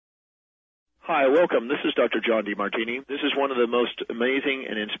Hi, welcome. This is Dr. John DeMartini. This is one of the most amazing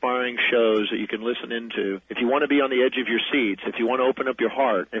and inspiring shows that you can listen into. If you want to be on the edge of your seats, if you want to open up your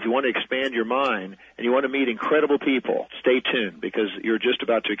heart, if you want to expand your mind, and you want to meet incredible people, stay tuned because you're just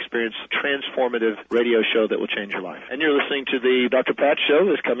about to experience a transformative radio show that will change your life. And you're listening to the Dr. Pat Show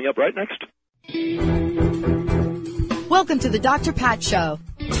that's coming up right next. Welcome to the Dr. Pat Show.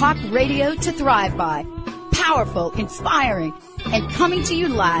 Talk radio to thrive by. Powerful, inspiring, and coming to you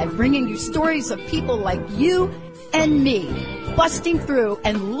live, bringing you stories of people like you and me, busting through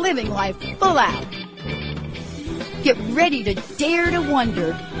and living life full out. Get ready to dare to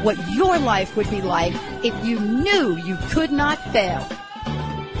wonder what your life would be like if you knew you could not fail.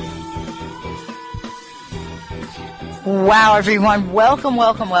 Wow, everyone. Welcome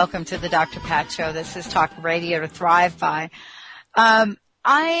to the Dr. Pat Show. This is Talk Radio to Thrive By.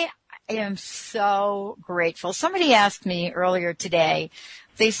 I am so grateful. Somebody asked me earlier today,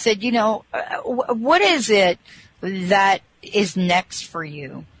 they said, what is it that is next for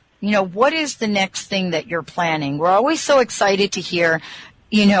you? What is the next thing that you're planning? We're always so excited to hear,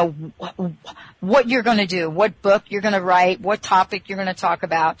 what you're going to do, what book you're going to write, what topic you're going to talk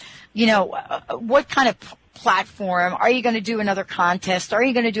about, what kind of platform. Are you going to do another contest? Are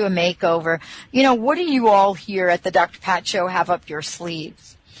you going to do a makeover? What do you all here at the Dr. Pat Show have up your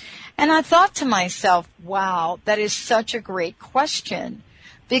sleeves? And I thought to myself, wow, that is such a great question,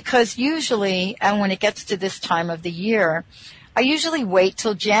 because usually, and when it gets to this time of the year, I usually wait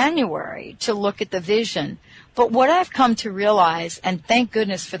till January to look at the vision. But what I've come to realize, and thank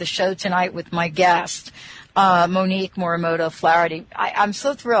goodness for the show tonight with my guest, Monique, Morimoto, Flaherty, I'm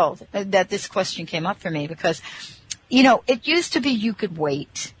so thrilled that this question came up for me because, it used to be you could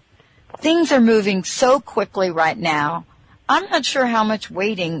wait. Things are moving so quickly right now. I'm not sure how much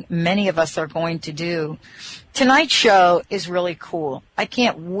waiting many of us are going to do. Tonight's show is really cool. I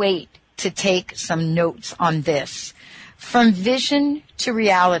can't wait to take some notes on this. From vision to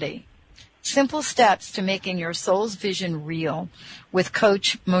reality. Simple steps to making your soul's vision real with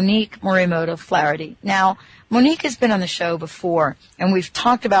Coach Monique Morimoto Flaherty. Now, Monique has been on the show before, and we've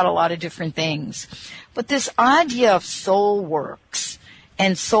talked about a lot of different things. But this idea of soul works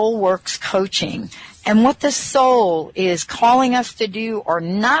and soul works coaching and what the soul is calling us to do or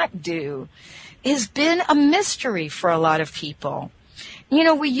not do has been a mystery for a lot of people.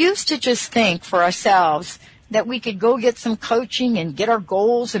 We used to just think for ourselves that we could go get some coaching and get our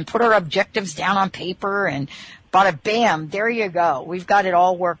goals and put our objectives down on paper and bada bam, there you go. We've got it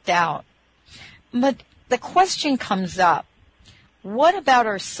all worked out. But the question comes up, what about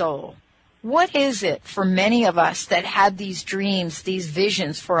our soul? What is it for many of us that had these dreams, these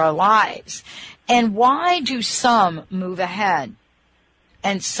visions for our lives? And why do some move ahead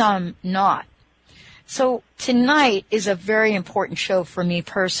and some not? So tonight is a very important show for me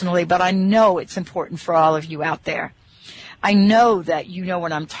personally, but I know it's important for all of you out there. I know that you know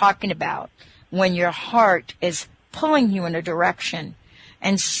what I'm talking about when your heart is pulling you in a direction.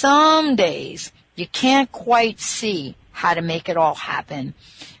 And some days you can't quite see how to make it all happen.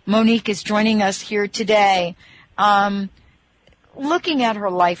 Monique is joining us here today, looking at her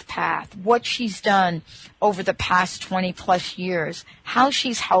life path, what she's done over the past 20 plus years, how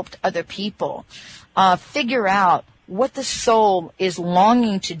she's helped other people figure out what the soul is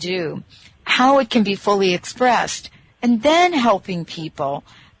longing to do, how it can be fully expressed, and then helping people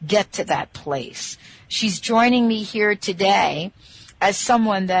get to that place. She's joining me here today as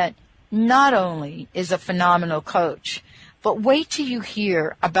someone that not only is a phenomenal coach, but wait till you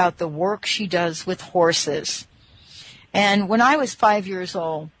hear about the work she does with horses. And when I was 5 years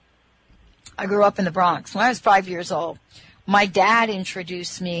old, I grew up in the Bronx. When I was 5 years old, my dad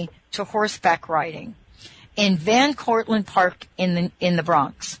introduced me to horseback riding in Van Cortlandt Park in the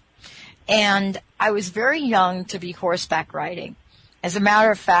Bronx. And I was very young to be horseback riding. As a matter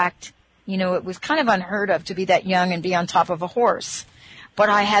of fact, it was kind of unheard of to be that young and be on top of a horse. But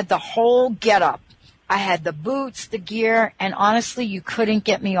I had the whole getup. I had the boots, the gear, and honestly, you couldn't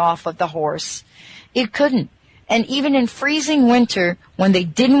get me off of the horse. It couldn't. And even in freezing winter, when they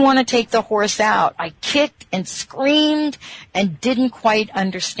didn't want to take the horse out, I kicked and screamed and didn't quite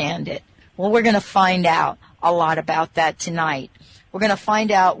understand it. Well, we're going to find out a lot about that tonight. We're going to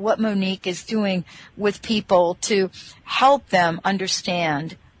find out what Monique is doing with people to help them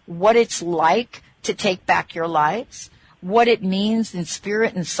understand what it's like to take back your lives, what it means in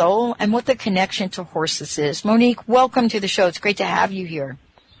spirit and soul, and what the connection to horses is. Monique, welcome to the show. It's great to have you here.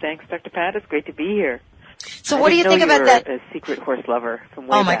 Thanks, Dr. Pat. It's great to be here. So what do you think about that? A secret horse lover from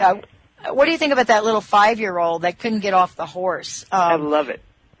way Oh, my back. God. What do you think about that little 5-year-old that couldn't get off the horse? I love it.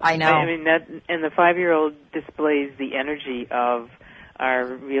 I know. I mean, and the 5-year-old displays the energy of our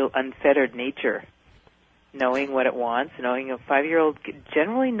real unfettered nature, knowing what it wants, knowing a 5-year-old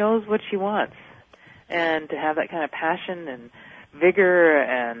generally knows what she wants. And to have that kind of passion and vigor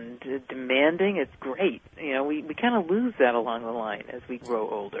and demanding, it's great. You know, we kind of lose that along the line as we grow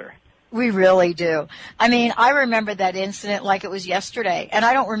older. We really do. I mean, I remember that incident like it was yesterday, and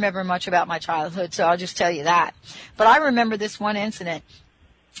I don't remember much about my childhood, so I'll just tell you that. But I remember this one incident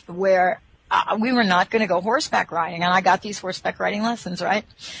where we were not going to go horseback riding, and I got these horseback riding lessons, right?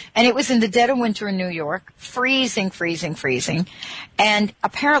 And it was in the dead of winter in New York, freezing, and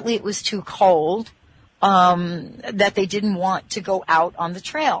apparently it was too cold that they didn't want to go out on the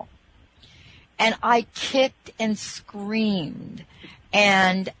trail. And I kicked and screamed.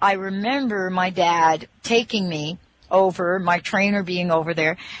 And I remember my dad taking me over, my trainer being over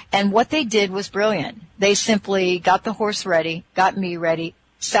there, and what they did was brilliant. They simply got the horse ready, got me ready,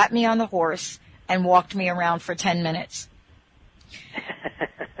 sat me on the horse, and walked me around for 10 minutes.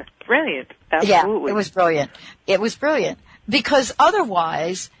 Brilliant. Absolutely. Yeah, it was brilliant. It was brilliant. Because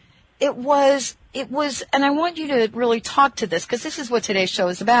otherwise, it was, and I want you to really talk to this, because this is what today's show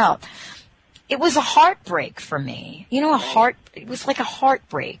is about. It was a heartbreak for me. You know, it was like a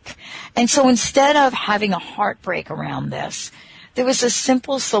heartbreak. And so instead of having a heartbreak around this, there was a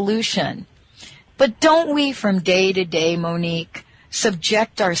simple solution. But don't we from day to day, Monique,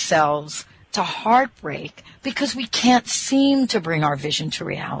 subject ourselves to heartbreak because we can't seem to bring our vision to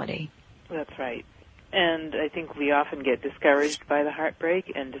reality? That's right. And I think we often get discouraged by the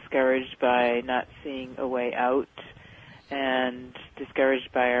heartbreak and discouraged by not seeing a way out, and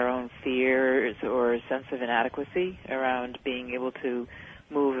discouraged by our own fears or a sense of inadequacy around being able to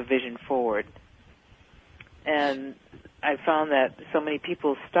move a vision forward. And I found that so many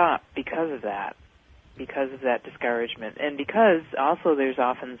people stop because of that discouragement. And because also there's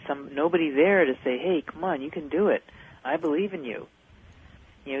often nobody there to say, hey, come on, you can do it. I believe in you.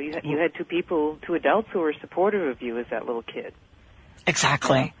 You know, you had two adults who were supportive of you as that little kid.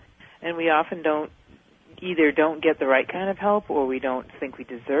 Exactly. And we often either don't get the right kind of help, or we don't think we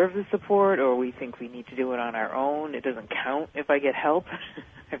deserve the support, or we think we need to do it on our own. It doesn't count if I get help.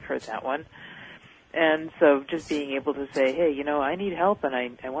 I've heard that one. And so just being able to say, hey, you know, I need help and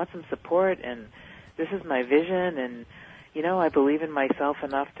I want some support, and this is my vision, and, you know, I believe in myself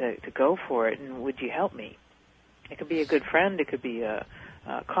enough to go for it, and would you help me? It could be a good friend. It could be a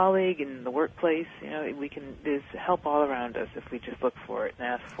colleague in the workplace. You know, there's help all around us if we just look for it and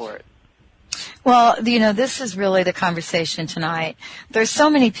ask for it. Well, you know, this is really the conversation tonight. There's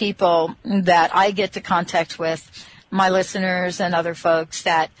so many people that I get to contact with, my listeners and other folks,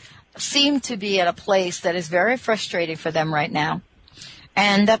 that seem to be at a place that is very frustrating for them right now.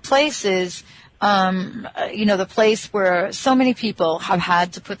 And that place is, the place where so many people have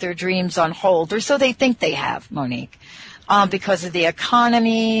had to put their dreams on hold, or so they think they have, Monique, because of the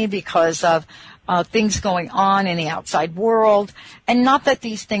economy, because of things going on in the outside world. And not that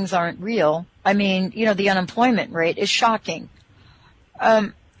these things aren't real. I mean, you know, the unemployment rate is shocking.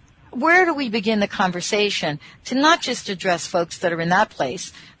 Where do we begin the conversation to not just address folks that are in that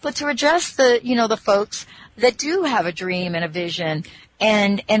place, but to address the folks that do have a dream and a vision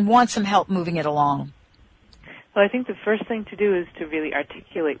and want some help moving it along? Well, I think the first thing to do is to really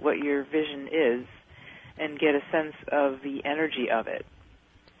articulate what your vision is and get a sense of the energy of it.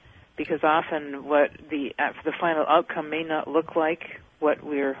 Because often what the final outcome may not look like what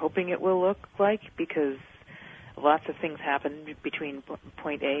we're hoping it will look like, because lots of things happen between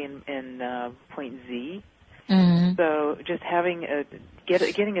point A and point Z. Mm-hmm. So just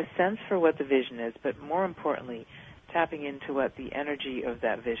getting a sense for what the vision is, but more importantly, tapping into what the energy of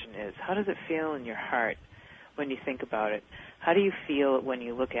that vision is. How does it feel in your heart when you think about it? How do you feel when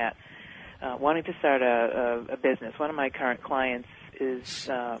you look at wanting to start a business? One of my current clients is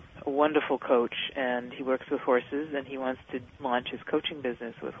a wonderful coach, and he works with horses, and he wants to launch his coaching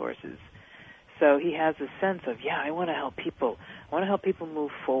business with horses. So he has a sense of, I want to help people. I want to help people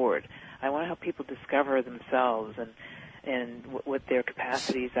move forward. I want to help people discover themselves and what their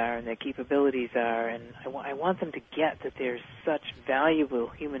capacities are and their capabilities are. And I want them to get that they're such valuable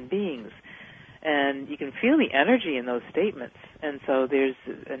human beings. And you can feel the energy in those statements. And so there's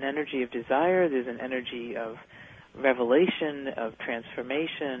an energy of desire. There's an energy of revelation, of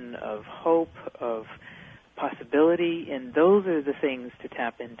transformation, of hope, of possibility. And those are the things to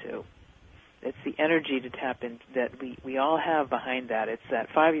tap into. It's the energy to tap into that we all have behind that. It's that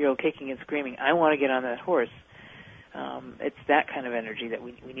 5-year-old kicking and screaming, I want to get on that horse. It's that kind of energy that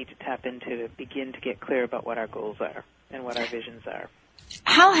we need to tap into to begin to get clear about what our goals are and what our visions are.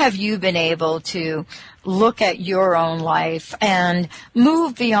 How have you been able to look at your own life and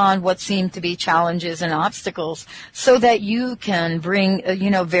move beyond what seem to be challenges and obstacles so that you can bring,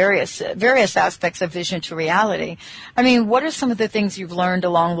 various aspects of vision to reality? I mean, what are some of the things you've learned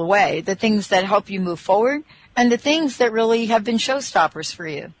along the way, the things that help you move forward and the things that really have been showstoppers for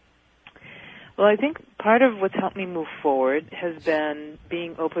you? Well, I think part of what's helped me move forward has been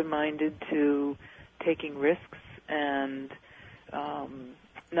being open-minded to taking risks and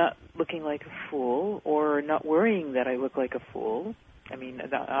not looking like a fool, or not worrying that I look like a fool. I mean,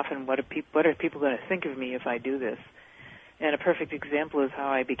 often what are people going to think of me if I do this? And a perfect example is how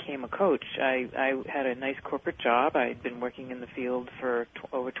I became a coach. I had a nice corporate job. I'd been working in the field for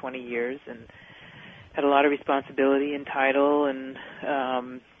over 20 years and had a lot of responsibility and title and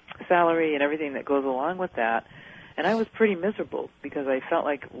salary and everything that goes along with that. And I was pretty miserable because I felt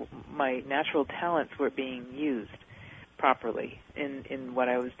like my natural talents weren't being used properly in what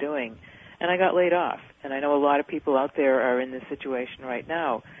I was doing. And I got laid off. And I know a lot of people out there are in this situation right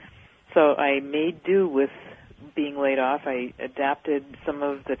now. So I made do with being laid off. I adapted some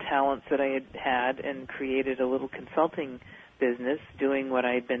of the talents that I had and created a little consulting business doing what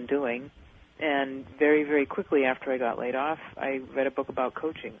I had been doing. And very, very quickly after I got laid off, I read a book about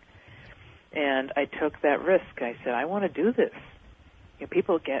coaching. And I took that risk. I said, I want to do this.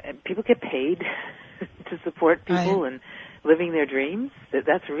 People get paid to support people and living their dreams.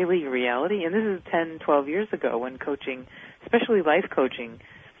 That's really reality. And this is 10, 12 years ago when coaching, especially life coaching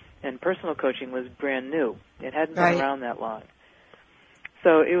and personal coaching, was brand new. It hadn't been around that long.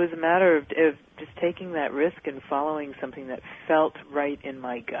 So it was a matter of just taking that risk and following something that felt right in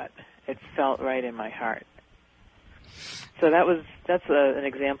my gut. It felt right in my heart. So that's an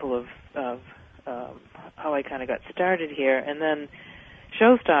example of how I kind of got started here. And then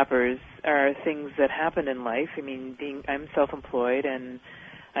showstoppers are things that happen in life. I mean, I'm self-employed, and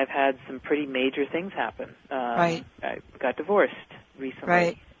I've had some pretty major things happen. I got divorced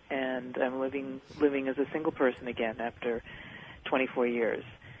recently, and I'm living as a single person again after 24 years.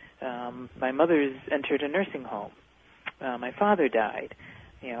 My mother's entered a nursing home. My father died.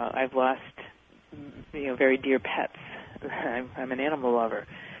 I've lost, very dear pets. I'm an animal lover.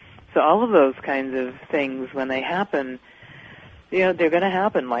 So all of those kinds of things, when they happen, they're going to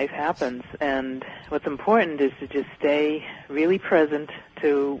happen. Life happens. And what's important is to just stay really present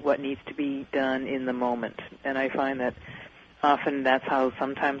to what needs to be done in the moment. And I find that often that's how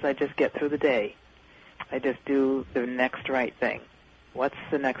sometimes I just get through the day. I just do the next right thing. What's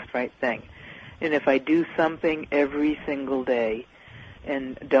the next right thing? And if I do something every single day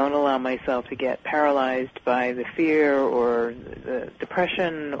and don't allow myself to get paralyzed by the fear or the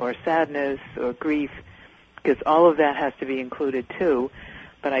depression or sadness or grief, because all of that has to be included too,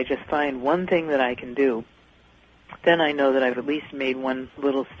 but I just find one thing that I can do, then I know that I've at least made one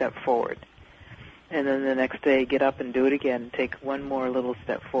little step forward. And then the next day, get up and do it again, take one more little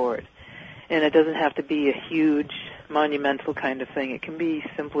step forward. And it doesn't have to be a huge, monumental kind of thing. It can be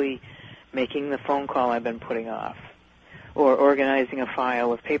simply making the phone call I've been putting off, or organizing a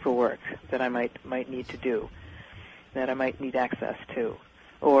file of paperwork that I might need to do, that I might need access to,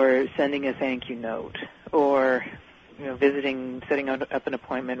 or sending a thank you note, or setting up an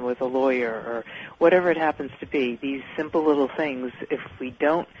appointment with a lawyer, or whatever it happens to be. These simple little things, if we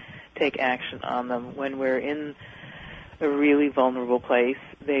don't take action on them when we're in a really vulnerable place,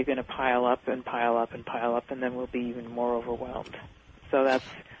 they're going to pile up and pile up and pile up, and then we'll be even more overwhelmed. So that's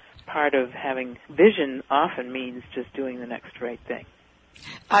part of having vision. Often means just doing the next right thing.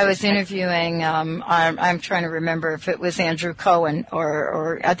 I was interviewing, I'm trying to remember if it was Andrew Cohen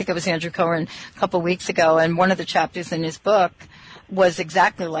or I think it was Andrew Cohen a couple of weeks ago, and one of the chapters in his book was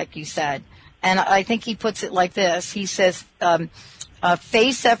exactly like you said. And I think he puts it like this. He says,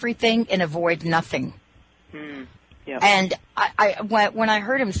 face everything and avoid nothing. Yep. And when I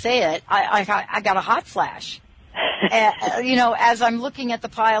heard him say it, I got a hot flash. As I'm looking at the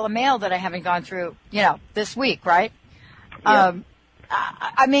pile of mail that I haven't gone through, this week, right? Yep.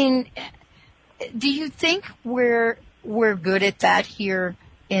 I mean, do you think we're good at that here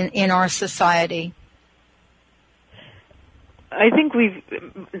in our society? I think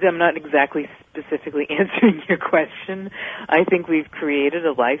I'm not exactly specifically answering your question. I think we've created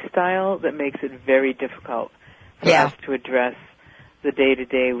a lifestyle that makes it very difficult for us to address the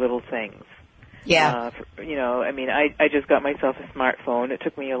day-to-day little things. Yeah. I just got myself a smartphone. It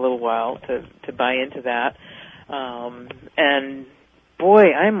took me a little while to buy into that. And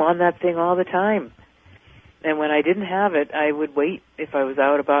boy, I'm on that thing all the time. And when I didn't have it, I would wait. If I was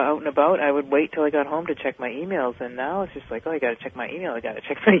out and about, I would wait till I got home to check my emails. And now it's just like, I got to check my email. I got to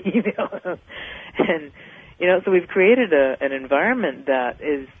check my email. And So we've created an environment that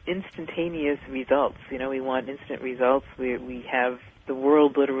is instantaneous results. We want instant results. We have the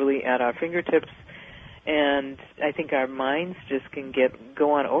world literally at our fingertips, and I think our minds just can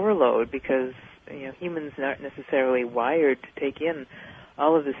go on overload because humans aren't necessarily wired to take in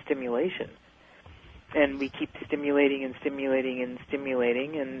all of this stimulation. And we keep stimulating and stimulating and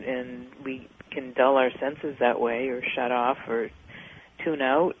stimulating, and we can dull our senses that way, or shut off, or tune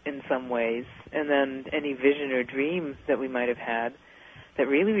out in some ways. And then any vision or dream that we might have had that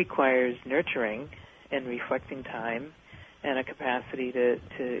really requires nurturing and reflecting time and a capacity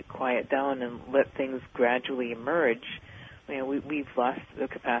to quiet down and let things gradually emerge, we've lost the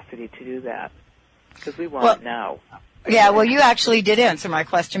capacity to do that because we want it now. Yeah, well, you actually did answer my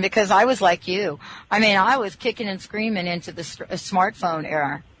question because I was like you. I mean, I was kicking and screaming into the smartphone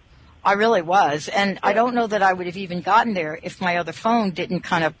era. I really was. And I don't know that I would have even gotten there if my other phone didn't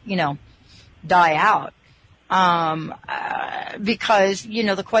kind of, die out. Because,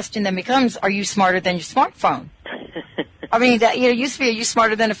 the question then becomes, are you smarter than your smartphone? I mean, that used to be, are you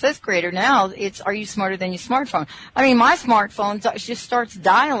smarter than a fifth grader? Now it's, are you smarter than your smartphone? I mean, my smartphone just starts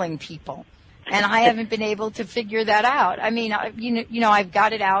dialing people. And I haven't been able to figure that out. I mean, I've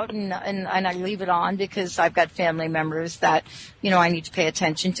got it out and I leave it on because I've got family members that, I need to pay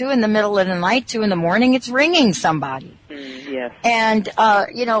attention to. In the middle of the night, 2 a.m, it's ringing somebody. Yes. And,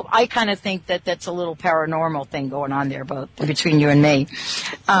 I kind of think that that's a little paranormal thing going on there, both between you and me.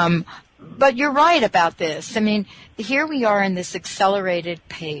 But you're right about this. I mean, here we are in this accelerated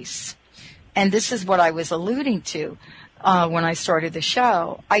pace. And this is what I was alluding to. When I started the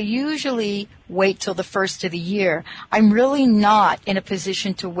show, I usually wait till the first of the year. I'm really not in a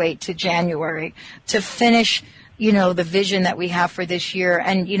position to wait to January to finish, the vision that we have for this year.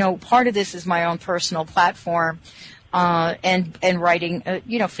 And, part of this is my own personal platform, and writing,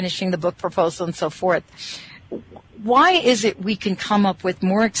 finishing the book proposal and so forth. Why is it we can come up with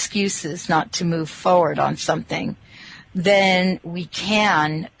more excuses not to move forward on something than we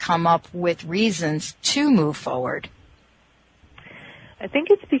can come up with reasons to move forward? I think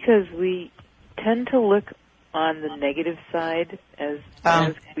it's because we tend to look on the negative side as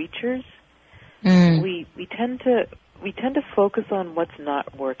creatures. We tend to focus on what's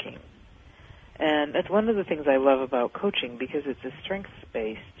not working, and that's one of the things I love about coaching because it's a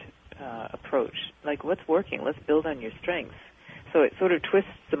strengths-based approach. Like, what's working? Let's build on your strengths. So it sort of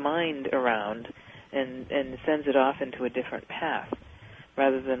twists the mind around and sends it off into a different path,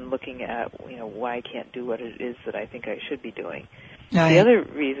 rather than looking at why I can't do what it is that I think I should be doing. Right. The other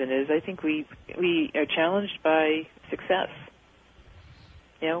reason is I think we are challenged by success.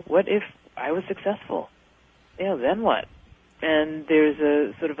 What if I was successful? Then what? And there's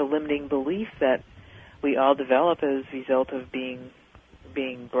a sort of a limiting belief that we all develop as a result of being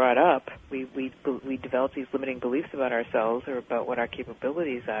brought up. We develop these limiting beliefs about ourselves or about what our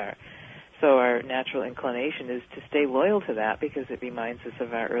capabilities are. So our natural inclination is to stay loyal to that because it reminds us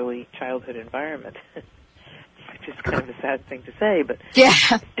of our early childhood environment. Which is kind of a sad thing to say, but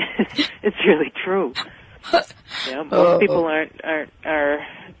yeah, it's really true. Most people are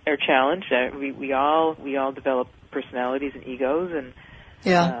challenged. We all develop personalities and egos, and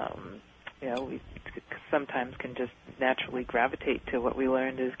we sometimes can just naturally gravitate to what we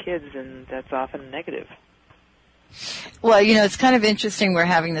learned as kids, and that's often negative. Well, it's kind of interesting we're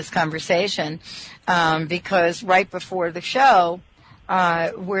having this conversation because right before the show,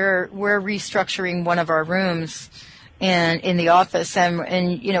 we're restructuring one of our rooms in the office, and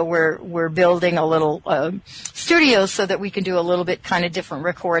we're building a little studio so that we can do a little bit kind of different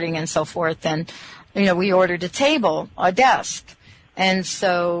recording and so forth. And we ordered a desk, and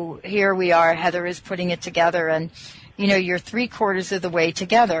so here we are. Heather is putting it together, and you're 3/4 of the way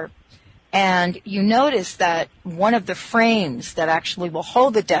together. And you notice that one of the frames that actually will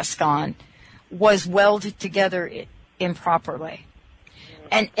hold the desk on was welded together improperly.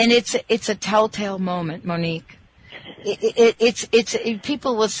 And it's a telltale moment, Monique. It's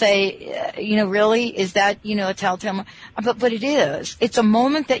people will say, really, is that, a telltale moment? But it is. It's a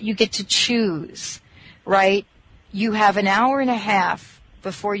moment that you get to choose, right? You have an hour and a half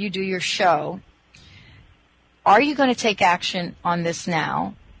before you do your show. Are you going to take action on this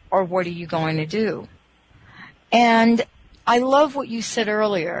now, or what are you going to do? And I love what you said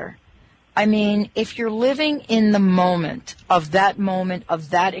earlier. I mean, if you're living in the moment of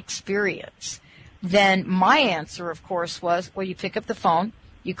that experience, then my answer, of course, was, well, you pick up the phone,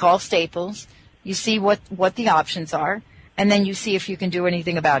 you call Staples, you see what the options are, and then you see if you can do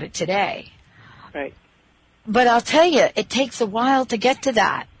anything about it today. Right. But I'll tell you, it takes a while to get to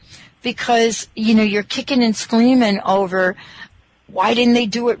that because, you're kicking and screaming over, why didn't they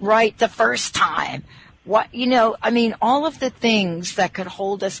do it right the first time? What, all of the things that could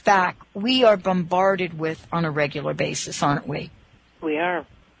hold us back, we are bombarded with on a regular basis, aren't we? We are.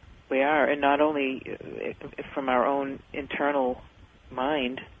 And not only from our own internal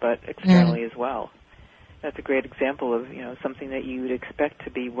mind, but externally as well. That's a great example of, something that you would expect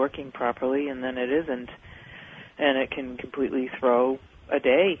to be working properly, and then it isn't. And it can completely throw a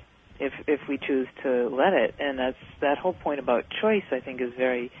day if we choose to let it. And that whole point about choice, I think, is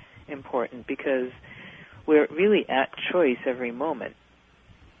very important, because we're really at choice every moment.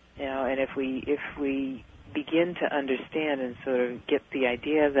 And if we begin to understand and sort of get the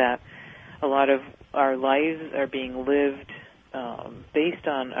idea that a lot of our lives are being lived based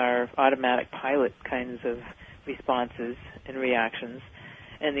on our automatic pilot kinds of responses and reactions,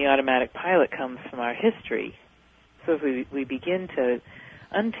 and the automatic pilot comes from our history. So if we begin to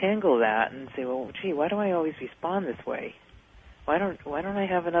untangle that and say, well, gee, why do I always respond this way? Why don't I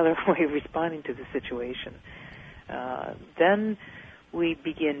have another way of responding to the situation? Then we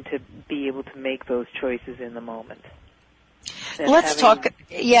begin to be able to make those choices in the moment. Let's talk.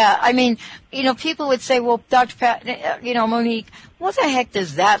 Yeah, people would say, well, Dr. Pat, Monique, what the heck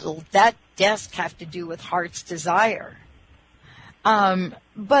does that desk have to do with heart's desire?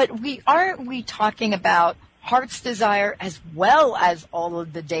 But aren't we talking about heart's desire as well as all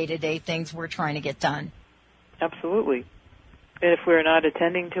of the day-to-day things we're trying to get done? Absolutely. And if we're not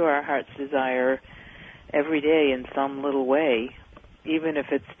attending to our heart's desire every day in some little way, even if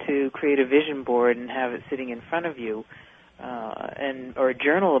it's to create a vision board and have it sitting in front of you, or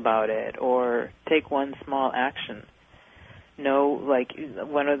journal about it, or take one small action. Like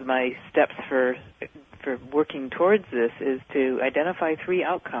one of my steps for working towards this is to identify 3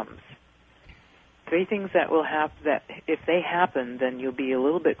 outcomes. 3 things that will happen, that if they happen, then you'll be a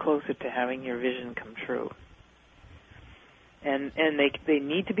little bit closer to having your vision come true. And they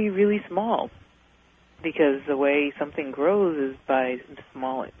need to be really small, because the way something grows is by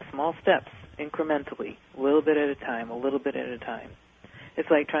small steps, incrementally, a little bit at a time, a little bit at a time. It's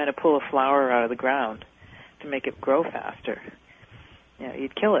like trying to pull a flower out of the ground to make it grow faster.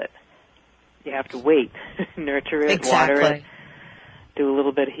 You'd kill it. You have to wait, nurture it, exactly. Water it, do a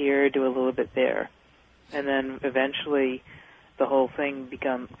little bit here, do a little bit there. And then eventually the whole thing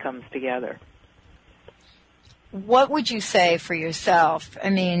comes together. What would you say for yourself?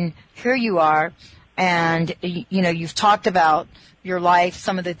 Here you are, and, you've talked about your life,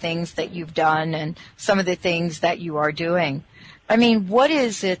 some of the things that you've done and some of the things that you are doing. What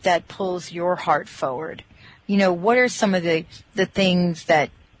is it that pulls your heart forward? What are some of the things that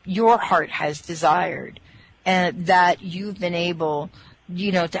your heart has desired and that you've been able,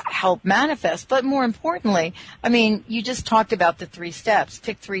 to help manifest? But more importantly, you just talked about the 3 steps.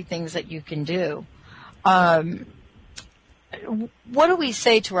 Pick 3 things that you can do. What do we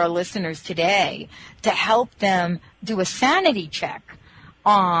say to our listeners today to help them do a sanity check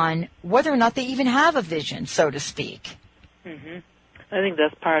on whether or not they even have a vision, so to speak? Mm-hmm. I think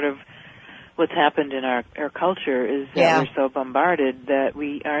that's part of what's happened in our culture, is that we're so bombarded that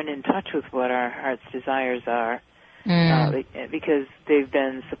we aren't in touch with what our heart's desires are, because they've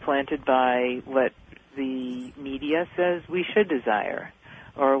been supplanted by what the media says we should desire,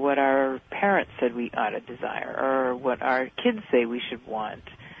 or what our parents said we ought to desire, or what our kids say we should want,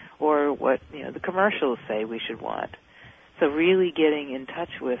 or what the commercials say we should want. So really getting in touch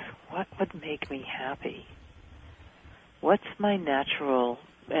with what would make me happy. What's my natural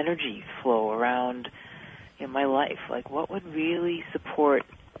energy flow around in my life? Like, what would really support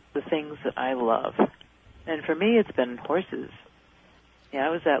the things that I love? And for me, it's been horses. I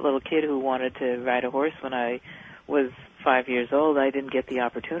was that little kid who wanted to ride a horse when I was 5 years old. I didn't get the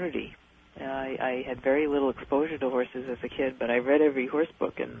opportunity. I had very little exposure to horses as a kid, but I read every horse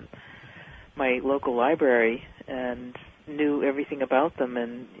book in my local library and knew everything about them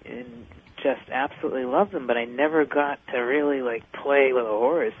and just absolutely loved them, but I never got to really play with a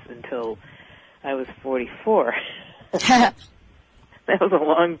horse until I was 44. That was a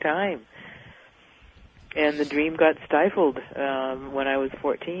long time. And the dream got stifled when I was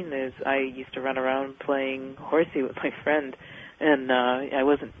 14. I used to run around playing horsey with my friend, and I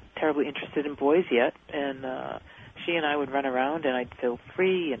wasn't terribly interested in boys yet, and she and I would run around, and I'd feel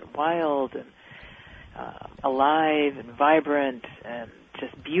free and wild and alive and vibrant and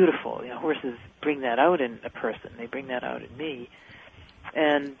just beautiful. Horses bring that out in a person. They bring that out in me.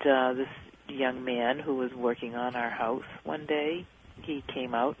 And this young man who was working on our house one day, he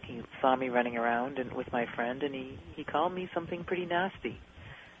came out, he saw me running around and with my friend, and he called me something pretty nasty.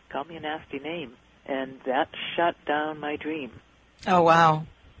 Called me a nasty name. And that shut down my dream. Oh, wow.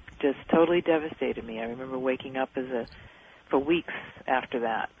 Just totally devastated me. I remember waking up for weeks after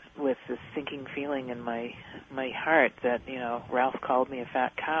that, with this sinking feeling in my heart that, Ralph called me a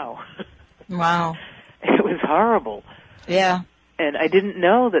fat cow. Wow. It was horrible. Yeah. And I didn't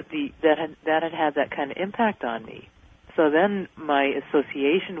know that had that kind of impact on me. So then my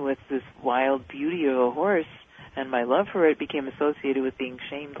association with this wild beauty of a horse and my love for it became associated with being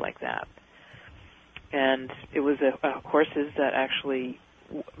shamed like that. And it was horses that actually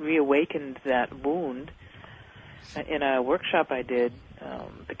reawakened that wound. In a workshop I did,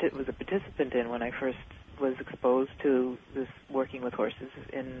 was a participant in when I first was exposed to this working with horses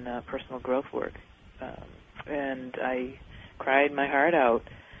in personal growth work. And I cried my heart out.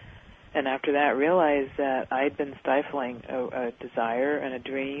 And after that, realized that I'd been stifling a desire and a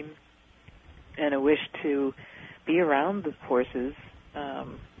dream and a wish to be around the horses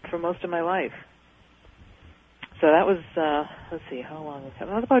for most of my life. So that was, let's see, how long was that?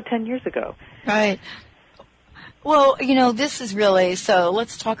 That was about 10 years ago. Right. Well, this is really, so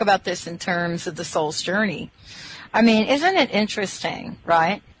let's talk about this in terms of the soul's journey. I mean, isn't it interesting,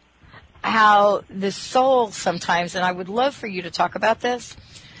 right, how the soul sometimes, and I would love for you to talk about this,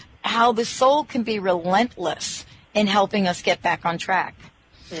 how the soul can be relentless in helping us get back on track.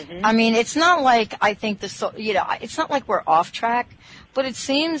 Mm-hmm. I mean, it's not like I think the soul, it's not like we're off track, but it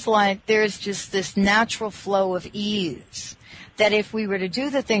seems like there's just this natural flow of ease that if we were to do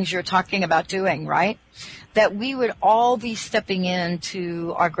the things you're talking about doing, right, that we would all be stepping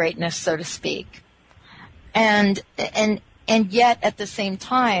into our greatness, so to speak. And yet at the same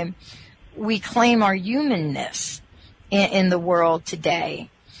time, we claim our humanness in the world today.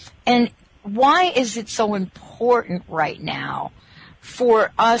 And why is it so important right now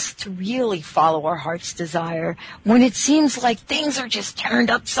for us to really follow our heart's desire when it seems like things are just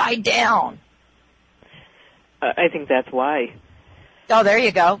turned upside down? I think that's why. Oh, there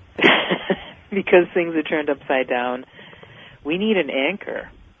you go. Because things are turned upside down, we need an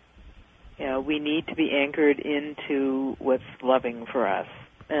anchor. We need to be anchored into what's loving for us.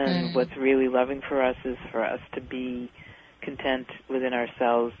 And what's really loving for us is for us to be content within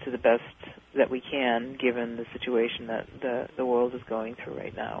ourselves to the best that we can, given the situation that the world is going through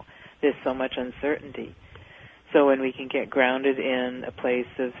right now. There's so much uncertainty. So when we can get grounded in a place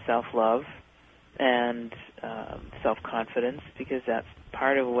of self-love and self-confidence, because that's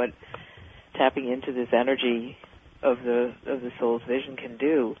part of what tapping into this energy of the soul's vision can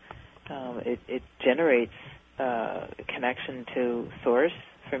do, it generates a connection to source.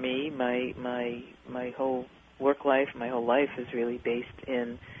 For me, my whole work life, my whole life is really based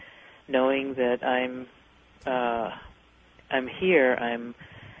in knowing that I'm here. I'm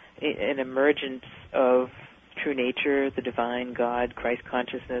an emergence of true nature, the divine, God, Christ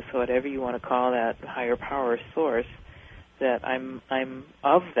consciousness, whatever you want to call that, higher power source. That I'm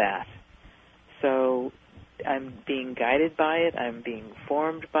of that. So I'm being guided by it. I'm being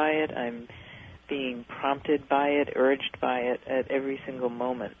formed by it. I'm being prompted by it, urged by it at every single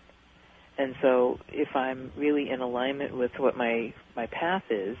moment. And so if I'm really in alignment with what my path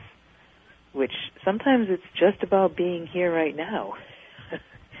is, which sometimes it's just about being here right now.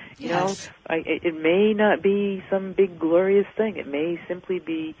 Yes. It may not be some big glorious thing. It may simply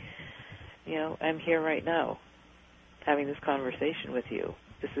be, I'm here right now, having this conversation with you.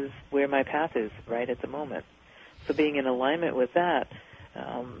 This is where my path is right at the moment. So being in alignment with that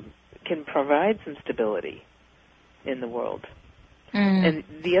can provide some stability in the world. And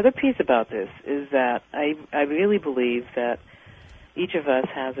the other piece about this is that I really believe that each of us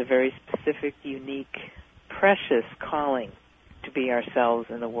has a very specific, unique, precious calling to be ourselves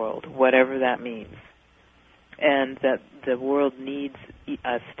in the world, whatever that means. And that the world needs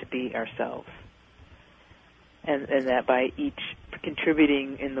us to be ourselves. And that by each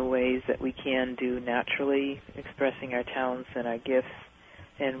contributing in the ways that we can do naturally, expressing our talents and our gifts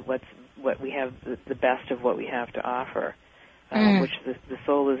and what we have, the best of what we have to offer, which the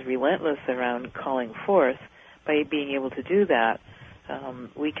soul is relentless around calling forth. By being able to do that,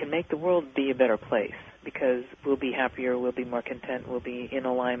 we can make the world be a better place because we'll be happier, we'll be more content, we'll be in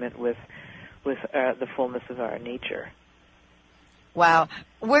alignment with the fullness of our nature. Wow.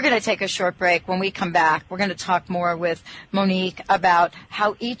 We're going to take a short break. When we come back, we're going to talk more with Monique about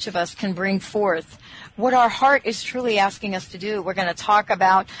how each of us can bring forth what our heart is truly asking us to do. We're going to talk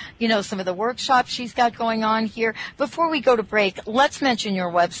about, some of the workshops she's got going on here. Before we go to break, let's mention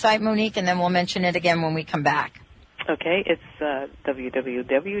your website, Monique, and then we'll mention it again when we come back. Okay. It's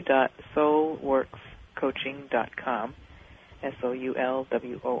www.soulworkscoaching.com,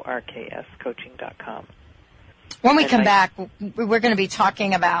 SOULWORKS coaching.com. When we come back, we're going to be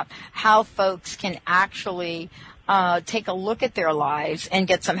talking about how folks can actually take a look at their lives and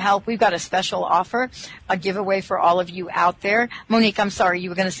get some help, we've got a special offer, a giveaway for all of you out there. Monique, I'm sorry, you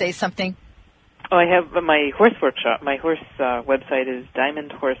were going to say something? Oh, I have my horse workshop. My horse website is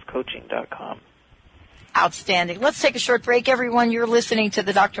diamondhorsecoaching.com. Outstanding. Let's take a short break, everyone. You're listening to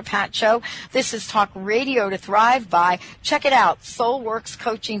the Dr. Pat Show. This is Talk Radio to Thrive By. Check it out.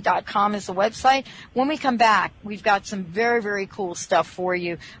 soulworkscoaching.com is the website. When we come back, we've got some very, very cool stuff for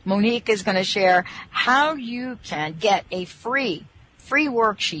you. Monique is going to share how you can get a free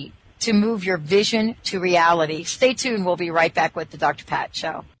worksheet to move your vision to reality. Stay tuned. We'll be right back with the Dr. Pat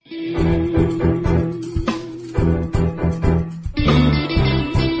Show.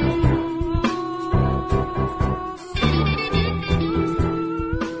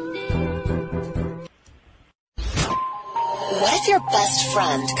 What if your best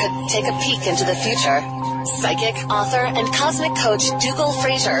friend could take a peek into the future? Psychic, author, and cosmic coach Dougal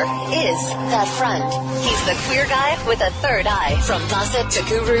Fraser is that friend. He's the queer guy with a third eye. From gossip to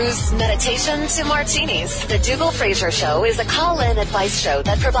gurus, meditation to martinis, the Dougal Fraser Show is a call-in advice show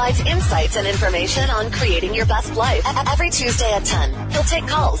that provides insights and information on creating your best life. Every Tuesday at 10, he'll take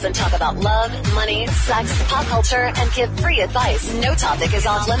calls and talk about love, money, sex, pop culture, and give free advice. No topic is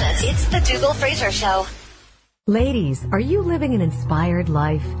off limits. It's the Dougal Fraser Show. Ladies, are you living an inspired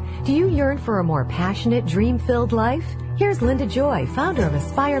life? Do you yearn for a more passionate, dream-filled life? Here's Linda Joy, founder of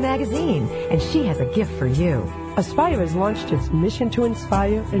Aspire Magazine, and she has a gift for you. Aspire has launched its Mission to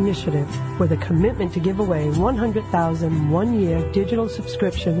Inspire initiative with a commitment to give away 100,000 one-year digital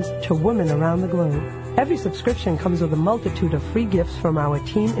subscriptions to women around the globe. Every subscription comes with a multitude of free gifts from our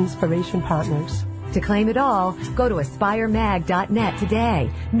Team Inspiration partners. To claim it all, go to aspiremag.net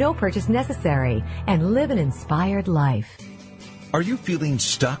today. No purchase necessary. And live an inspired life. Are you feeling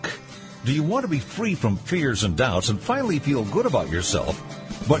stuck? Do you want to be free from fears and doubts and finally feel good about yourself,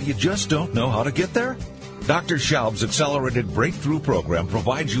 but you just don't know how to get there? Dr. Schaub's Accelerated Breakthrough Program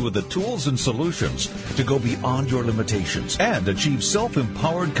provides you with the tools and solutions to go beyond your limitations and achieve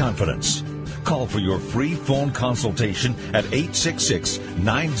self-empowered confidence. Call for your free phone consultation at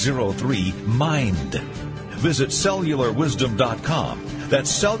 866-903-MIND. Visit cellularwisdom.com.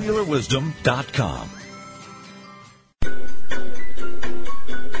 That's cellularwisdom.com.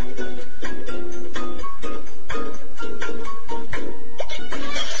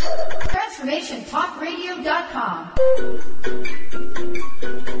 TransformationTalkRadio.com.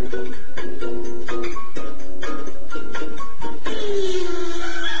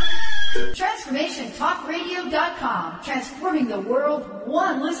 TransformationTalkRadio.com. Transforming the world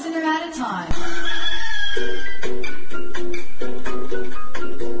one listener at a time.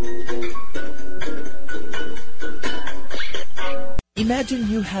 Imagine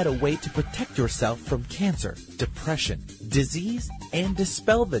you had a way to protect yourself from cancer, depression, disease, and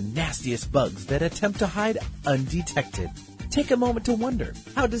dispel the nastiest bugs that attempt to hide undetected. Take a moment to wonder,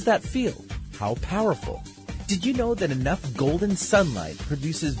 how does that feel? How powerful? Did you know that enough golden sunlight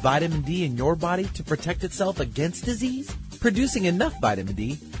produces vitamin D in your body to protect itself against disease? Producing enough vitamin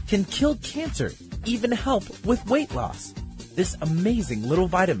D can kill cancer, even help with weight loss. This amazing little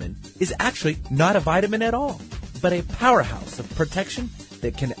vitamin is actually not a vitamin at all, but a powerhouse of protection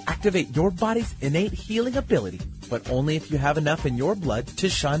that can activate your body's innate healing ability, but only if you have enough in your blood to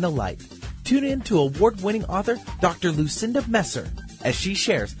shine the light. Tune in to award-winning author Dr. Lucinda Messer as she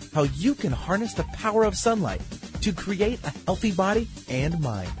shares how you can harness the power of sunlight to create a healthy body and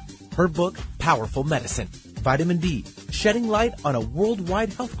mind. Her book, Powerful Medicine, Vitamin D, Shedding Light on a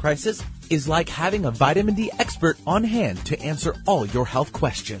Worldwide Health Crisis, is like having a vitamin D expert on hand to answer all your health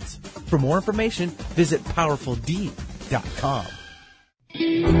questions. For more information, visit PowerfulD.com.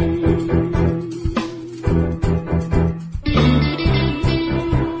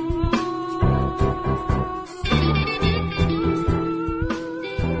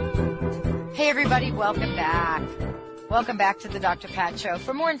 Hey everybody, welcome back. Welcome back to the Dr. Pat Show.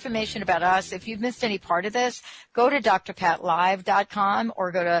 For more information about us, if you've missed any part of this, go to drpatlive.com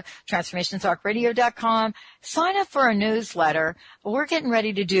or go to transformationtalkradio.com. Sign up for a newsletter. We're getting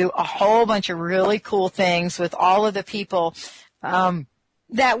ready to do a whole bunch of really cool things with all of the people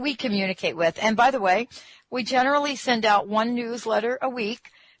that we communicate with. And by the way, we generally send out one newsletter a week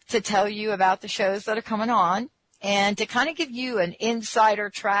to tell you about the shows that are coming on and to kind of give you an insider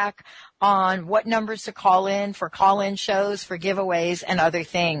track on what numbers to call in for call-in shows, for giveaways, and other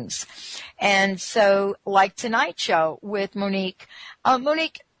things. And so, like tonight's show with Monique.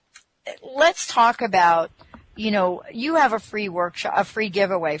 Monique, let's talk about, you have a free workshop, a free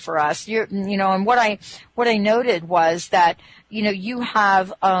giveaway for us. And what I noted was that, you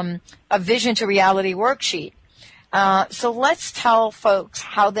have a vision to reality worksheet. So let's tell folks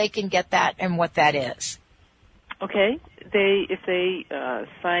how they can get that and what that is. Okay. If they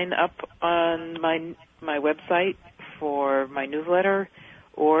sign up on my website for my newsletter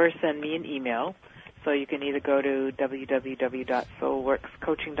or send me an email, so you can either go to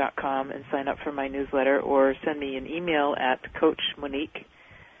www.soulworkscoaching.com and sign up for my newsletter, or send me an email at Coach Monique,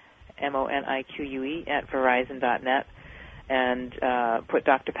 MONIQUE, at Verizon.net, and put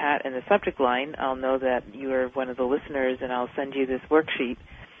Dr. Pat in the subject line. I'll know that you are one of the listeners, and I'll send you this worksheet.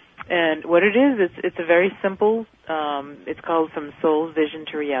 And what it is, it's a very simple, it's called From Soul's Vision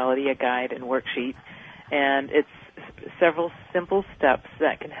to Reality, a guide and worksheet. And it's several simple steps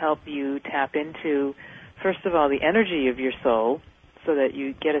that can help you tap into, first of all, the energy of your soul, so that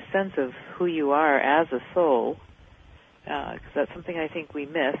you get a sense of who you are as a soul, because that's something I think we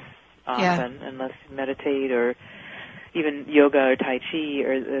miss often, unless you meditate or even yoga or Tai Chi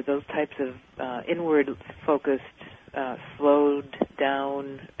or those types of inward-focused,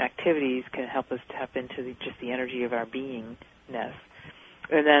 slowed-down activities can help us tap into just the energy of our beingness.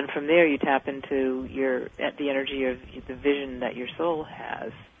 And then from there, you tap into the energy of the vision that your soul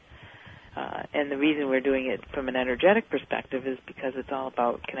has. And the reason we're doing it from an energetic perspective is because it's all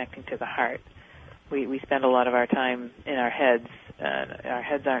about connecting to the heart. We spend a lot of our time in our heads, and our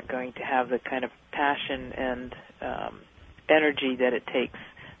heads aren't going to have the kind of passion and energy that it takes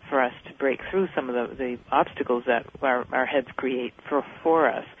for us to break through some of the obstacles that our heads create for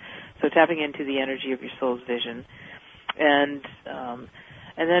us. So tapping into the energy of your soul's vision, and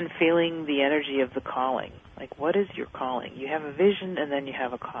then feeling the energy of the calling. Like, what is your calling? You have a vision, and then you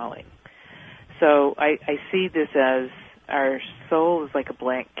have a calling. So I see this as our soul is like a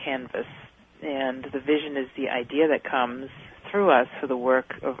blank canvas, and the vision is the idea that comes through us for the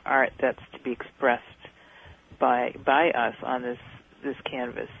work of art that's to be expressed by us on this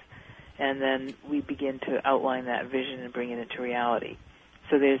canvas. And then we begin to outline that vision and bring it into reality.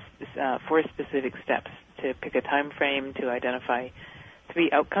 So there's 4 specific steps to pick a time frame, to identify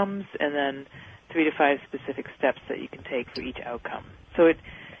 3 outcomes, and then 3 to 5 specific steps that you can take for each outcome. So it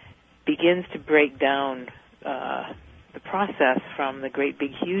begins to break down the process from the great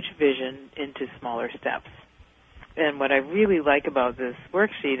big huge vision into smaller steps. And what I really like about this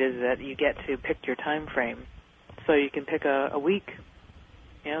worksheet is that you get to pick your time frame. So you can pick a week.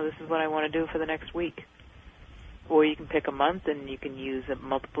 This is what I want to do for the next week. Or you can pick a month, and you can use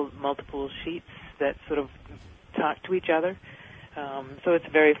multiple sheets that sort of talk to each other. So it's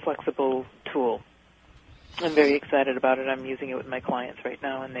a very flexible tool. I'm very excited about it. I'm using it with my clients right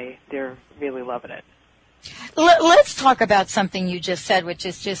now, and they're really loving it. Let's talk about something you just said, which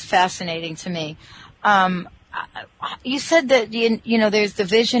is just fascinating to me. You said that, there's the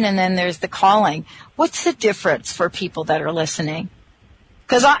vision and then there's the calling. What's the difference for people that are listening?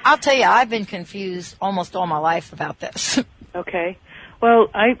 Because I'll tell you, I've been confused almost all my life about this. Okay. Well,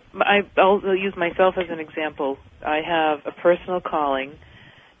 I'll use myself as an example. I have a personal calling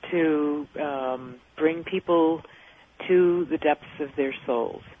to bring people to the depths of their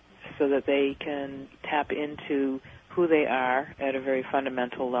souls so that they can tap into who they are at a very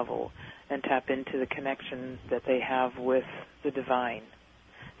fundamental level and tap into the connection that they have with the divine.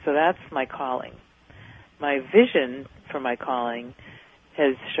 So that's my calling. My vision for my calling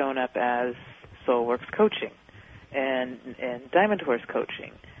has shown up as Soulworks coaching and Diamond Horse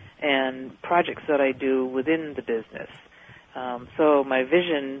coaching and projects that I do within the business. So my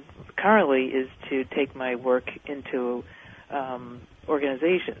vision currently is to take my work into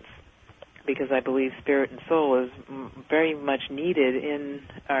organizations, because I believe spirit and soul is very much needed in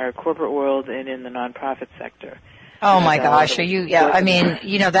our corporate world and in the nonprofit sector. Oh, my gosh. Are you? Yeah, I mean,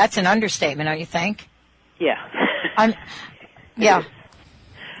 that's an understatement, don't you think? Yeah. Yeah.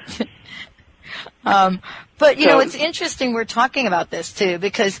 But, it's interesting we're talking about this, too,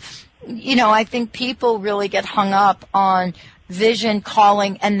 because, I think people really get hung up on vision,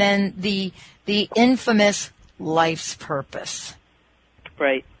 calling, and then the infamous life's purpose.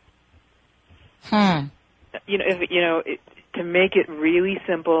 Right. To make it really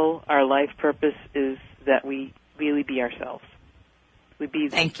simple, our life purpose is that we really be ourselves. We be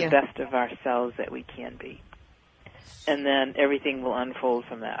the best of ourselves that we can be. And then everything will unfold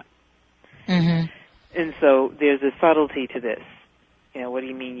from that. Mm-hmm. And so there's a subtlety to this. What do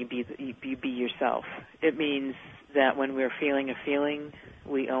you mean you be yourself? It means that when we're feeling a feeling,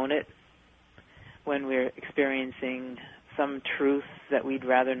 we own it. When we're experiencing some truth that we'd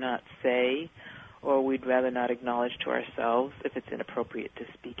rather not say, or we'd rather not acknowledge to ourselves if it's inappropriate to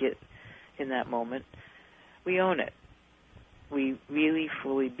speak it in that moment, we own it. We really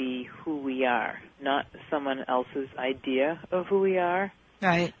fully be who we are, not someone else's idea of who we are,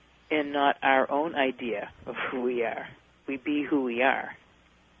 right? And not our own idea of who we are. We be who we are.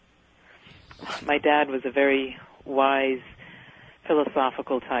 My dad was a very wise,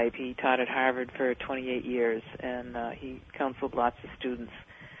 philosophical type. He taught at Harvard for 28 years, and he counseled lots of students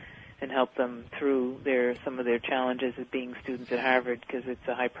and helped them through some of their challenges of being students at Harvard, because it's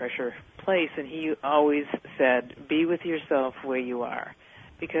a high-pressure place. And he always said, be with yourself where you are,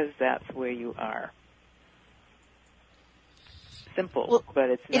 because that's where you are. Simple,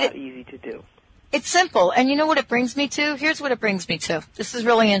 but it's not easy to do. It's simple, and you know what it brings me to? Here's what it brings me to. This is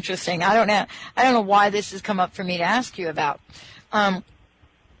really interesting. I don't know why this has come up for me to ask you about.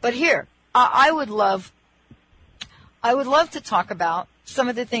 But here, I would love to talk about some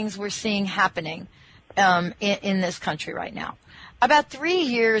of the things we're seeing happening in this country right now. About 3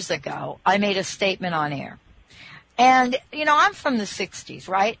 years ago, I made a statement on air. And, I'm from the 60s,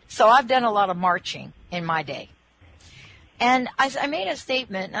 right? So I've done a lot of marching in my day. And I made a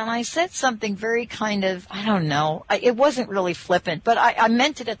statement, and I said something very kind of, I don't know, it wasn't really flippant, but I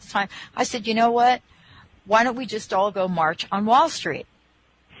meant it at the time. I said, you know what? Why don't we just all go march on Wall Street?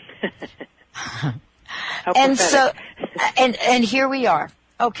 And so, and here we are.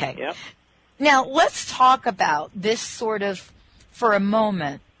 Okay. Yep. Now, let's talk about this sort of, for a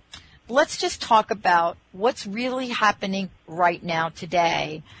moment. Let's just talk about what's really happening right now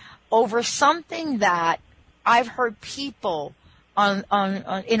today over something that I've heard people on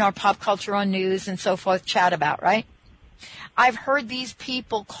in our pop culture, on news and so forth, chat about, right? I've heard these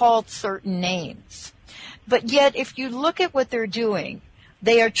people called certain names. But yet, if you look at what they're doing,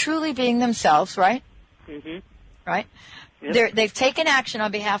 they are truly being themselves, right? Mm-hmm. Right? Yep. They've taken action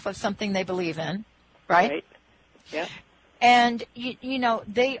on behalf of something they believe in, right? Right. Yeah. And,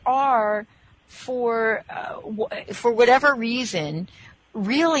 they are, for whatever reason,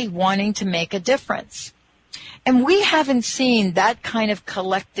 really wanting to make a difference. And we haven't seen that kind of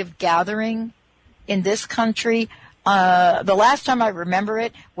collective gathering in this country. The last time I remember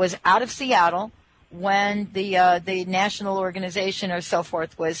it was out of Seattle when the national organization or so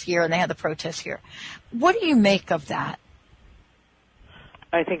forth was here and they had the protests here. What do you make of that?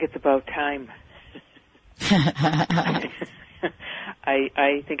 I think it's about time.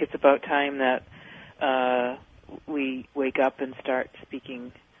 I think it's about time that we wake up and start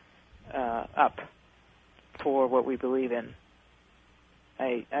speaking up for what we believe in.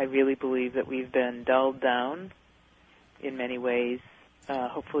 I really believe that we've been dulled down in many ways,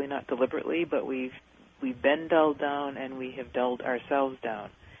 hopefully not deliberately, but we've been dulled down, and we have dulled ourselves down,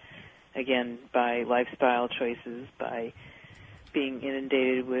 again, by lifestyle choices, by being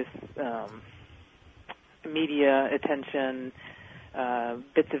inundated with media attention,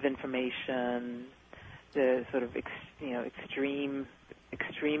 bits of information, the sort of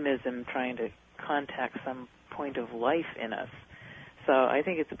extremism trying to contact some point of life in us. So I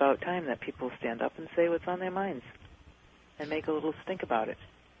think it's about time that people stand up and say what's on their minds and make a little stink about it.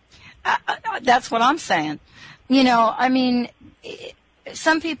 That's what I'm saying.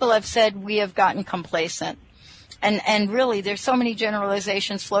 Some people have said we have gotten complacent. And really, there's so many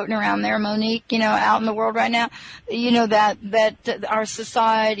generalizations floating around there, Monique, out in the world right now, that our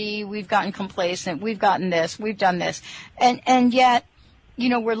society, we've gotten complacent, we've gotten this, we've done this. And yet,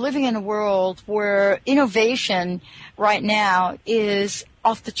 we're living in a world where innovation right now is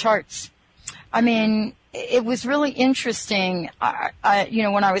off the charts. I mean, it was really interesting.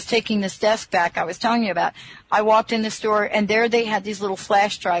 When I was taking this desk back I was telling you about, I walked in the store and there they had these little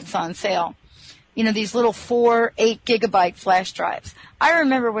flash drives on sale. These little 8 gigabyte flash drives. I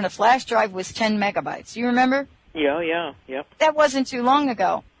remember when a flash drive was 10 megabytes. You remember? Yeah, yep. That wasn't too long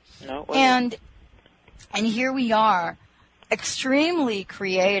ago. No, it wasn't. And here we are, extremely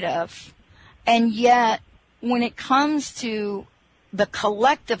creative, and yet when it comes to the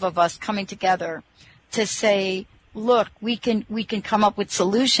collective of us coming together to say, look, we can come up with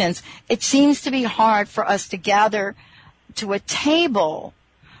solutions, it seems to be hard for us to gather to a table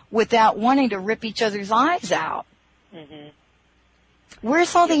without wanting to rip each other's eyes out. Mm-hmm.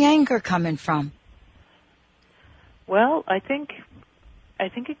 Where's all the anger coming from? Well, I think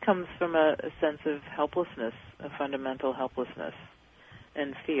it comes from a sense of helplessness, a fundamental helplessness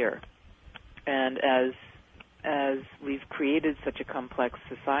and fear. And as we've created such a complex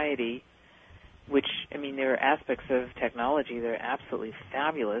society, which, there are aspects of technology that are absolutely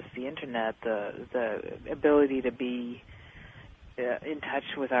fabulous. The Internet, the ability to be in touch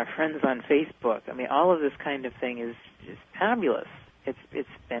with our friends on Facebook. All of this kind of thing is fabulous. It's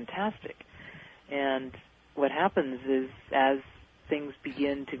fantastic. And what happens is, as things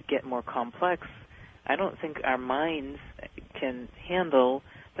begin to get more complex, I don't think our minds can handle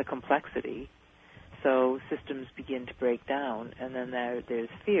the complexity. So systems begin to break down, and then there's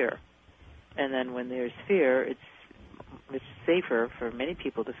fear. And then when there's fear, it's safer for many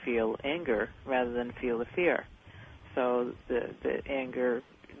people to feel anger rather than feel the fear. So the anger,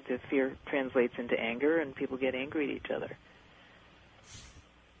 the fear translates into anger, and people get angry at each other.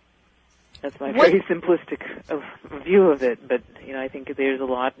 That's my very simplistic view of it, but I think there's a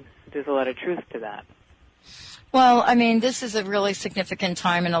lot of truth to that. Well, I mean, this is a really significant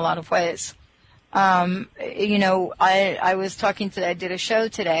time in a lot of ways. I was talking today. I did a show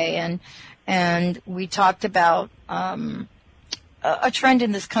today, and we talked about a trend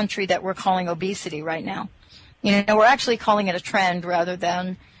in this country that we're calling obesity right now. We're actually calling it a trend rather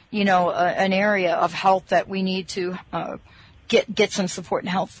than an area of health that we need to get some support and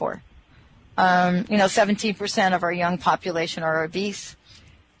help for. 17% of our young population are obese.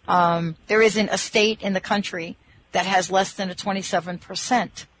 There isn't a state in the country that has less than a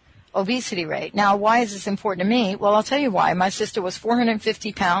 27% obesity rate. Now, why is this important to me? Well, I'll tell you why. My sister was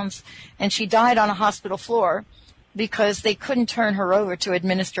 450 pounds, and she died on a hospital floor because they couldn't turn her over to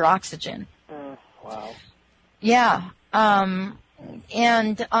administer oxygen. Wow. Yeah.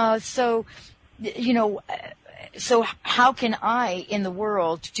 So how can I in the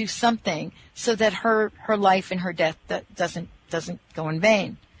world do something so that her life and her death doesn't go in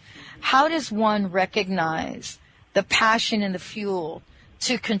vain? How does one recognize the passion and the fuel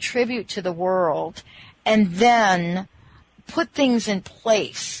to contribute to the world and then put things in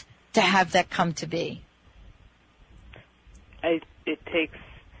place to have that come to be? It takes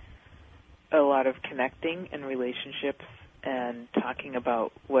a lot of connecting and relationships and talking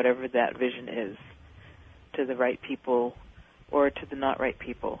about whatever that vision is to the right people or to the not right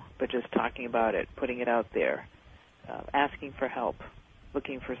people, but just talking about it, putting it out there, asking for help,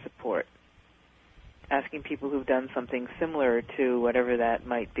 looking for support, asking people who've done something similar to whatever that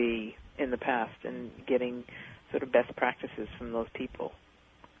might be in the past and getting sort of best practices from those people,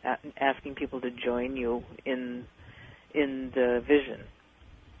 asking people to join you in the vision,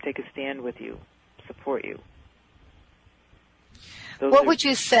 take a stand with you, support you. What would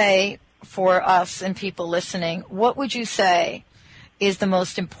you say for us and people listening? What would you say is the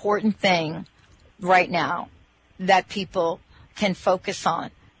most important thing right now that people can focus on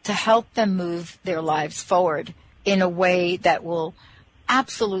to help them move their lives forward in a way that will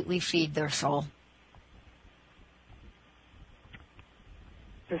absolutely feed their soul?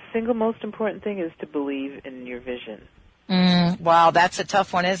 The single most important thing is to believe in your vision. Wow, that's a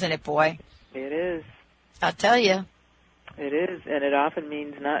tough one, isn't it, boy? It is. I'll tell you. It is, and it often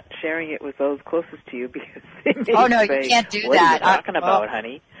means not sharing it with those closest to you because they may you can't do what that. What are you talking about,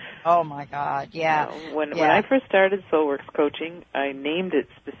 honey? Oh, my God, yeah. When I first started SoulWorks Coaching, I named it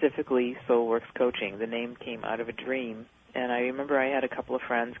specifically SoulWorks Coaching. The name came out of a dream, and I remember I had a couple of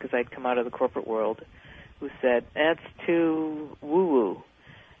friends, because I'd come out of the corporate world, who said, that's too woo-woo.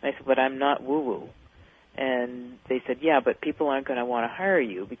 And I said, but I'm not woo-woo. And they said, yeah, but people aren't going to want to hire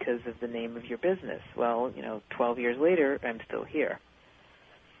you because of the name of your business. Well, 12 years later, I'm still here.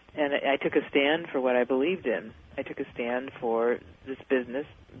 And I took a stand for what I believed in. I took a stand for this business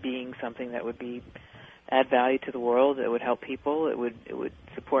being something that would add value to the world, that would help people, it would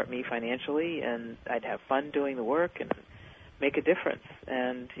support me financially, and I'd have fun doing the work and make a difference.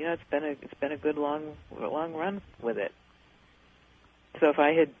 And it's been a good long run with it. So if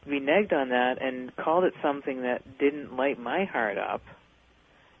I had reneged on that and called it something that didn't light my heart up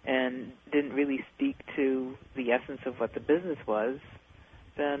and didn't really speak to the essence of what the business was,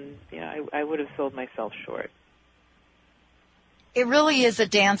 then I would have sold myself short. It really is a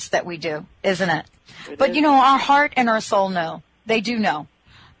dance that we do, isn't it? But our heart and our soul know. They do know.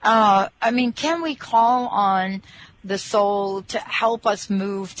 Can we call on the soul to help us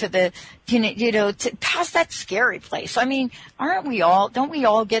move to the, to past that scary place? Don't we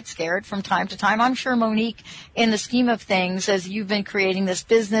all get scared from time to time? I'm sure, Monique, in the scheme of things, as you've been creating this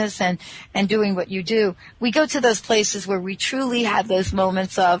business and doing what you do, we go to those places where we truly have those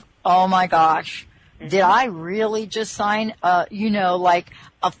moments of, oh my gosh, did I really just sign like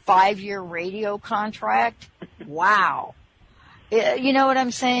a 5-year radio contract? Wow. You know what I'm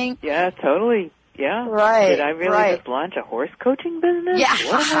saying? Yeah, totally. Yeah. Right. Did I really just launch a horse coaching business? Yeah.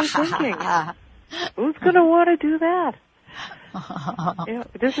 What am I thinking? Who's going to want to do that?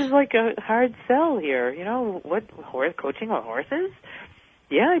 This is like a hard sell here. What, horse coaching on horses?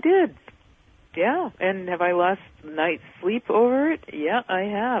 Yeah, I did. Yeah. And have I lost night's sleep over it? Yeah, I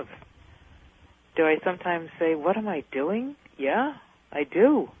have. Do I sometimes say, what am I doing? Yeah, I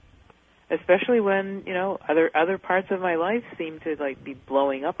do. Especially when, other parts of my life seem to be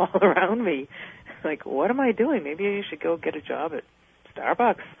blowing up all around me. Like, what am I doing? Maybe I should go get a job at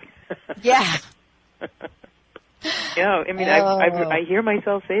Starbucks. Yeah. I hear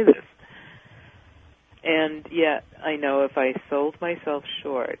myself say this. And yet, I know if I sold myself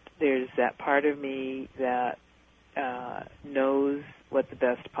short, there's that part of me that knows what the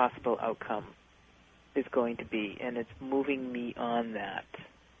best possible outcome is going to be, and it's moving me on that.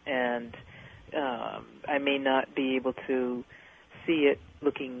 And I may not be able to see it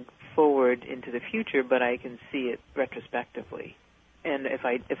looking forward into the future, but I can see it retrospectively. And if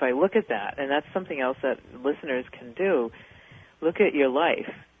I look at that, and that's something else that listeners can do, look at your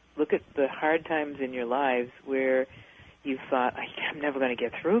life. Look at the hard times in your lives where you thought, I'm never going to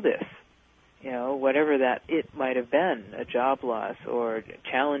get through this. Whatever that it might have been, a job loss or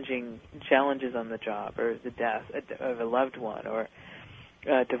challenges on the job, or the death of a loved one, or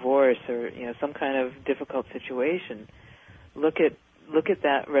divorce, or some kind of difficult situation. Look at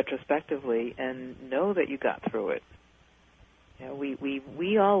that retrospectively and know that you got through it.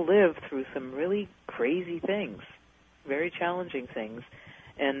 We all live through some really crazy things, very challenging things,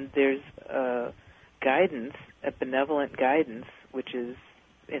 and there's guidance, a benevolent guidance, which is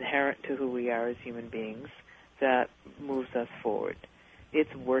inherent to who we are as human beings, that moves us forward.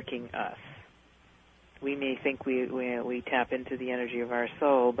 It's working us. We may think we tap into the energy of our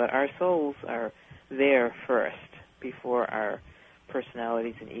soul, but our souls are there first before our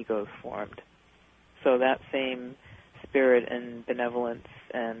personalities and egos formed. So that same spirit and benevolence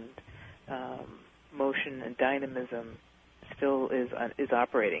and motion and dynamism still is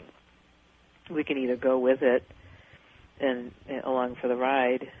operating. We can either go with it and along for the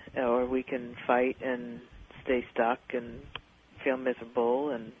ride, or we can fight and stay stuck and feel miserable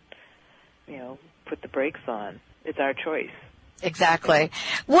and put the brakes on. It's our choice. Exactly.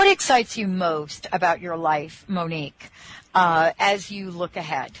 What excites you most about your life, Monique, as you look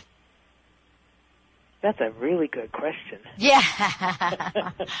ahead? That's a really good question. Yeah.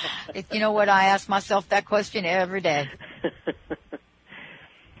 You know what? I ask myself that question every day.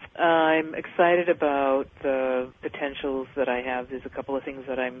 I'm excited about the potentials that I have. There's a couple of things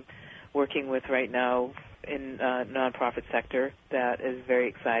that I'm working with right now in nonprofit sector that is very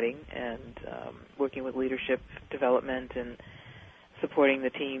exciting, and working with leadership development and supporting the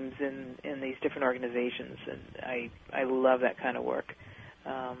teams in these different organizations. And I love that kind of work.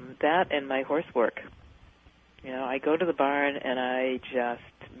 That and my horse work. I go to the barn and I just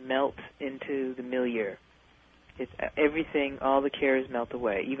melt into the milieu. It's everything, all the cares melt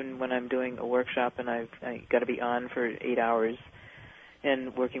away. Even when I'm doing a workshop and I got to be on for 8 hours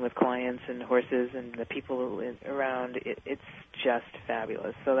and working with clients and horses and the people around, it's just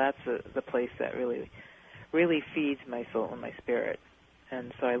fabulous. So that's the place that really feeds my soul and my spirit.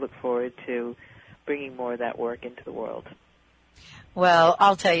 And so I look forward to bringing more of that work into the world. Well,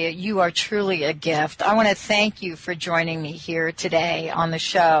 I'll tell you, you are truly a gift. I want to thank you for joining me here today on the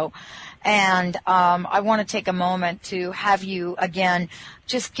show. And I want to take a moment to have you, again,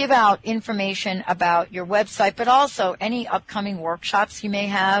 just give out information about your website, but also any upcoming workshops you may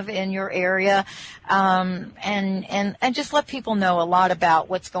have in your area, and just let people know a lot about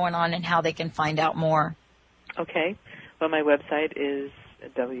what's going on and how they can find out more. Okay. Well, my website is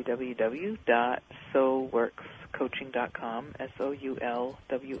www.soulworkscoaching.com,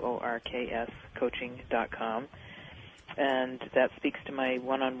 SOULWORKS coaching.com. And that speaks to my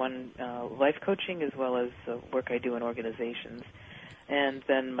one-on-one life coaching as well as work I do in organizations. And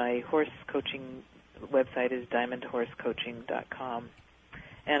then my horse coaching website is diamondhorsecoaching.com.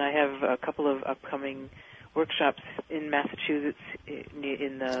 And I have a couple of upcoming workshops in Massachusetts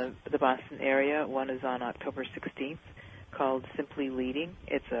in the Boston area. One is on October 16th called Simply Leading.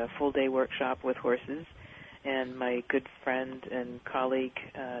 It's a full-day workshop with horses. And my good friend and colleague,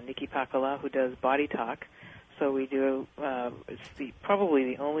 Nikki Pakala, who does Body Talk. So we do, it's probably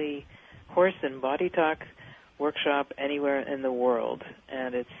the only horse and body talk workshop anywhere in the world,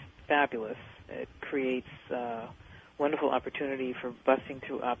 and it's fabulous. It creates wonderful opportunity for busting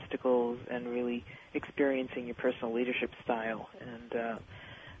through obstacles and really experiencing your personal leadership style, and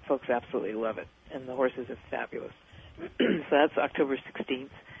folks absolutely love it, and the horses are fabulous. So that's October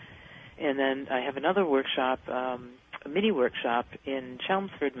 16th. And then I have another workshop, a mini workshop in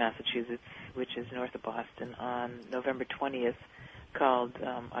Chelmsford, Massachusetts, which is north of Boston, on November 20th, called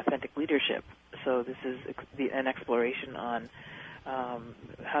Authentic Leadership. So this is an exploration on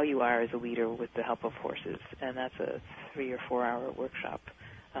how you are as a leader with the help of horses, and that's a 3 or 4 hour workshop.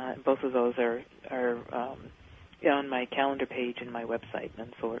 Both of those are on my calendar page in my website,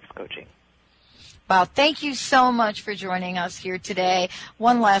 on Soulworks Coaching. Wow, thank you so much for joining us here today.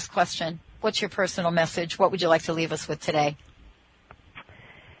 One last question. What's your personal message? What would you like to leave us with today?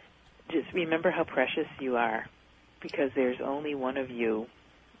 Just remember how precious you are, because there's only one of you,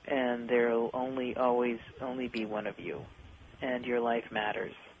 and there will always be one of you, and your life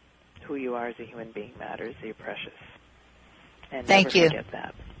matters. Who you are as a human being matters. You're precious. And Thank never you. forget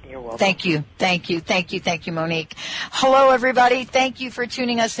that. You're welcome. Thank you, Monique. Hello, everybody. Thank you for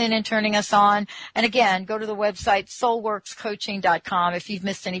tuning us in and turning us on. And again, go to the website, soulworkscoaching.com. If you've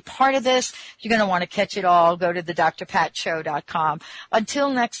missed any part of this, you're going to want to catch it all. Go to the drpatshow.com. Until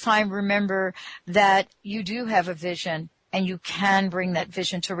next time, remember that you do have a vision and you can bring that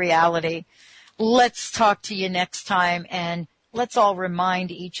vision to reality. Let's talk to you next time, and let's all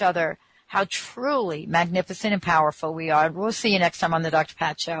remind each other how truly magnificent and powerful we are. We'll see you next time on the Dr.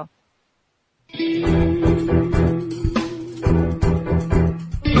 Pat Show.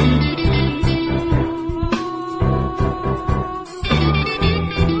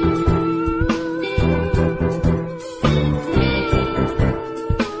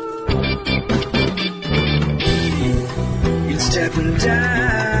 You're stepping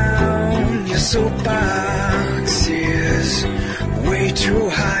down, your soapbox is way too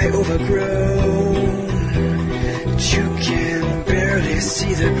high, overgrown, that you can barely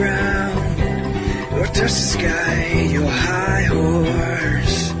see the ground. Your dusty sky, your high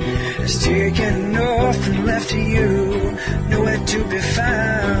horse has taken off and left you nowhere to be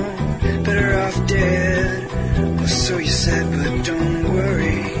found. Better off dead, or so you said, but don't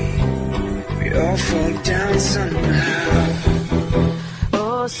worry, we all fall down somehow.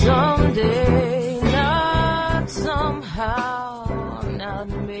 Oh, someday, not somehow, not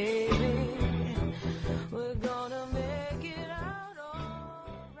maybe.